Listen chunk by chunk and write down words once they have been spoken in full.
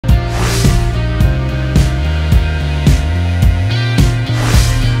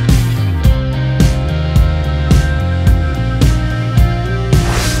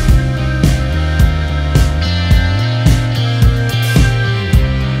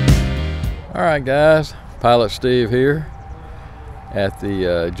Alright guys, Pilot Steve here at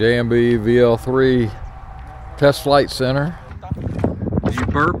the JMB VL3 Test Flight Center. Do you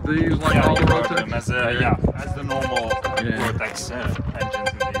burp these like all the Rotax? As the normal Rotax engines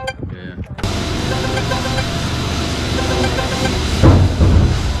indeed.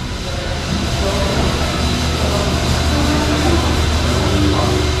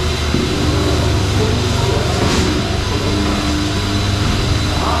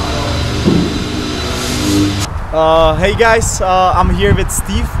 Hey guys, I'm here with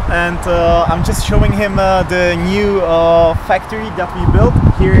Steve and I'm just showing him the new factory that we built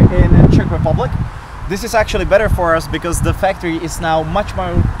here in Czech Republic. This is actually better for us because the factory is now much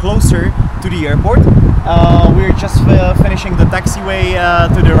more closer to the airport. We're just finishing the taxiway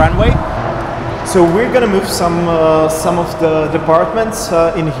to the runway. So we're gonna move some of the departments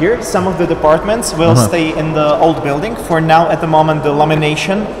in here. Some of the departments will stay in the old building. For now, at the moment, the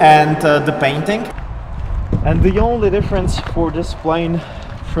lamination and the painting. And the only difference for this plane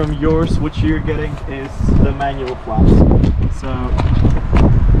from yours, which you're getting, is the manual flaps. So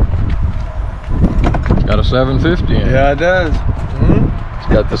It's got a 750 in it. yeah, it does. It's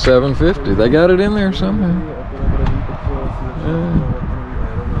got the 750. They got it in there somehow.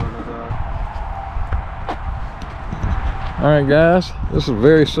 Alright guys, this is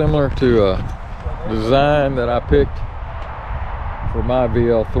very similar to a design that I picked for my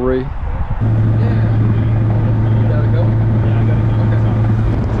VL3.